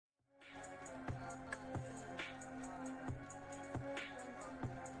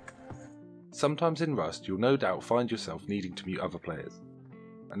Sometimes in Rust you'll no doubt find yourself needing to mute other players,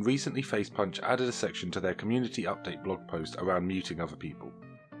 and recently facepunch added a section to their community update blog post around muting other people.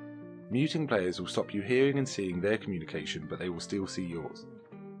 Muting players will stop you hearing and seeing their communication, but they will still see yours.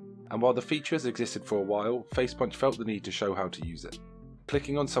 And while the feature has existed for a while, facepunch felt the need to show how to use it.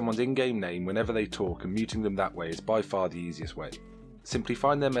 Clicking on someone's in-game name whenever they talk and muting them that way is by far the easiest way. Simply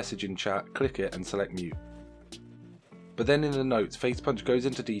find their message in chat, click it and select mute. But then in the notes, facepunch goes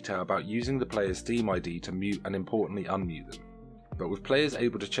into detail about using the player's Steam ID to mute and importantly unmute them. But with players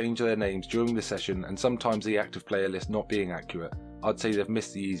able to change their names during the session and sometimes the active player list not being accurate, I'd say they've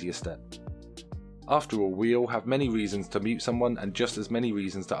missed the easiest step. After all, we all have many reasons to mute someone and just as many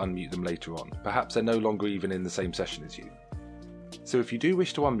reasons to unmute them later on. Perhaps they're no longer even in the same session as you. So if you do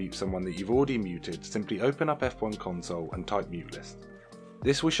wish to unmute someone that you've already muted, simply open up F1 console and type mute list.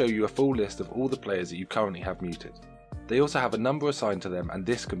 This will show you a full list of all the players that you currently have muted. They also have a number assigned to them and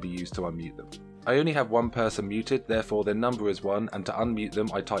this can be used to unmute them. I only have one person muted, therefore their number is 1, and to unmute them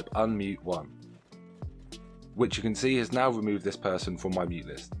I type unmute 1. Which you can see has now removed this person from my mute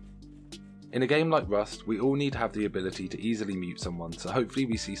list. In a game like Rust, we all need to have the ability to easily mute someone, so hopefully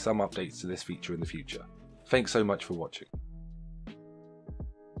we see some updates to this feature in the future. Thanks so much for watching.